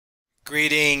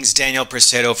Greetings, Daniel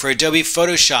Presedo for Adobe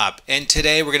Photoshop, and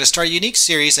today we're going to start a unique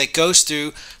series that goes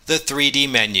through the 3D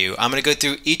menu. I'm going to go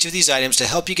through each of these items to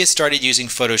help you get started using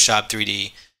Photoshop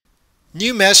 3D.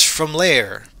 New Mesh from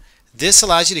Layer. This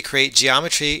allows you to create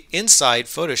geometry inside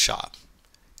Photoshop.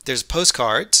 There's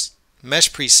Postcards, Mesh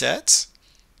Presets,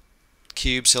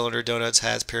 Cube, Cylinder, Donuts,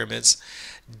 Hats, Pyramids,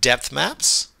 Depth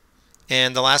Maps,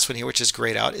 and the last one here, which is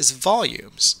grayed out, is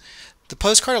Volumes. The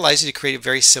postcard allows you to create a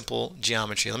very simple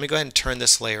geometry. Let me go ahead and turn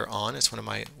this layer on. It's one of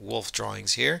my wolf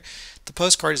drawings here. The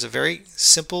postcard is a very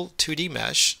simple 2D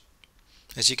mesh.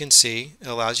 As you can see, it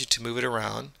allows you to move it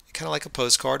around, kind of like a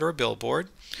postcard or a billboard.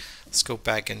 Let's go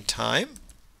back in time.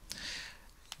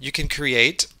 You can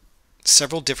create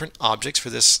several different objects for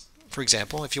this. For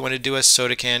example, if you want to do a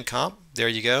soda can comp, there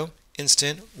you go,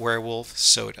 Instant Werewolf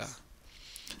Soda.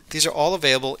 These are all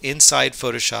available inside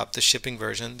Photoshop, the shipping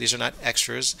version. These are not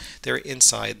extras, they're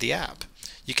inside the app.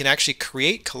 You can actually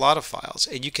create collada files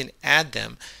and you can add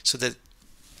them so that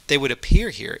they would appear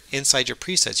here inside your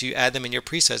presets. You add them in your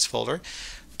presets folder.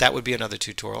 That would be another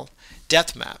tutorial.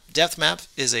 Depth Map. Depth Map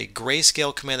is a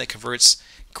grayscale command that converts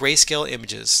grayscale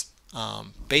images.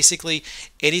 Basically,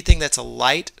 anything that's a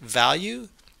light value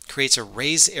creates a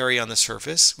raised area on the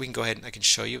surface. We can go ahead and I can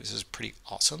show you. This is pretty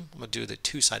awesome. I'm going to do the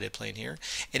two-sided plane here.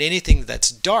 And anything that's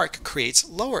dark creates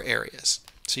lower areas.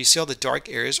 So you see all the dark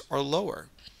areas are lower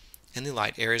and the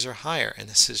light areas are higher. And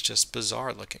this is just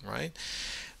bizarre looking, right?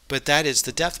 But that is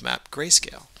the depth map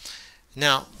grayscale.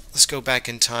 Now let's go back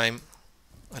in time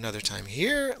another time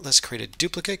here. Let's create a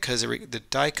duplicate because the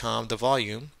DICOM, the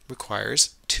volume,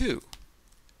 requires two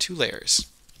layers.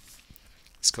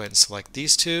 Let's go ahead and select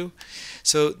these two.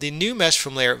 So the new mesh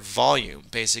from layer volume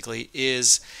basically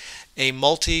is a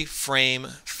multi-frame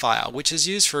file which is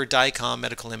used for DICOM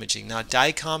medical imaging. Now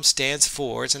DICOM stands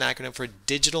for, it's an acronym for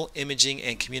Digital Imaging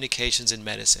and Communications in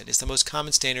Medicine. It's the most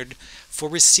common standard for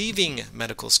receiving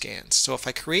medical scans. So if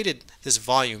I created this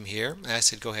volume here, and I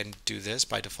said go ahead and do this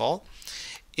by default,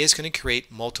 it's going to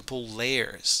create multiple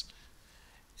layers.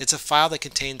 It's a file that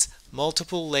contains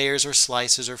multiple layers or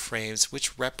slices or frames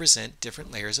which represent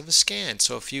different layers of a scan.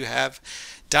 So if you have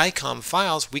DICOM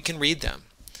files, we can read them.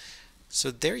 So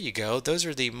there you go. Those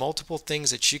are the multiple things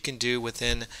that you can do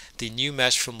within the new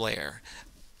mesh from layer.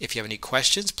 If you have any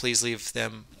questions, please leave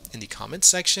them in the comments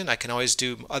section. I can always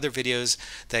do other videos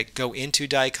that go into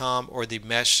DICOM or the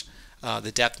mesh,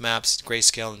 the depth maps,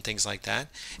 grayscale, and things like that.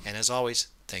 And as always,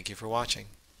 thank you for watching.